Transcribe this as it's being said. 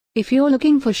If you're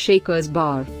looking for Shaker's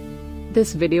bar,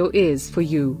 this video is for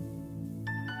you.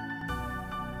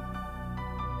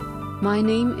 My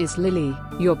name is Lily,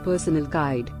 your personal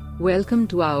guide. Welcome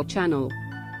to our channel.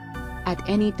 At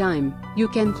any time, you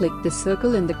can click the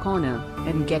circle in the corner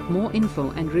and get more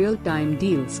info and real-time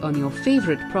deals on your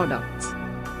favorite products.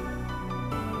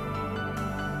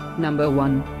 Number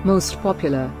 1, Most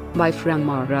Popular, by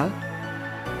Franmara.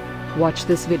 Watch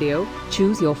this video,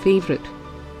 choose your favorite.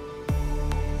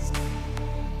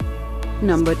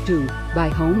 Number 2,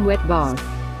 by HomeWetBar.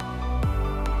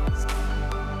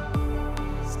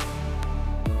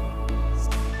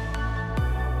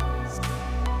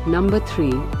 Number 3,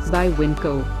 by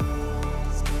Winco.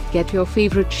 Get your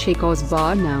favorite Shaker's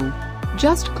bar now.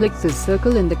 Just click the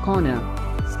circle in the corner.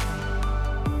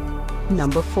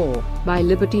 Number 4, by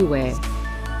Libertyware.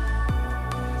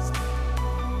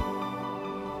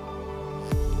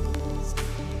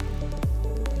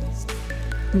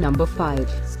 Number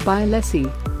 5, by Alessi.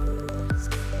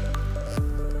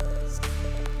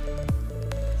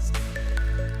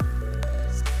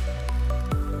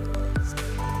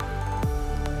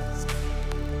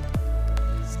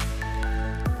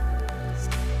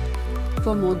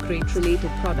 For more great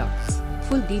related products,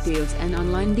 full details and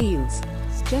online deals,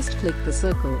 just click the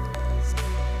circle.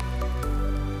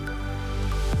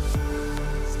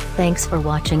 Thanks for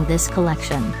watching this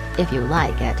collection. If you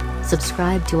like it,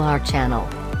 subscribe to our channel.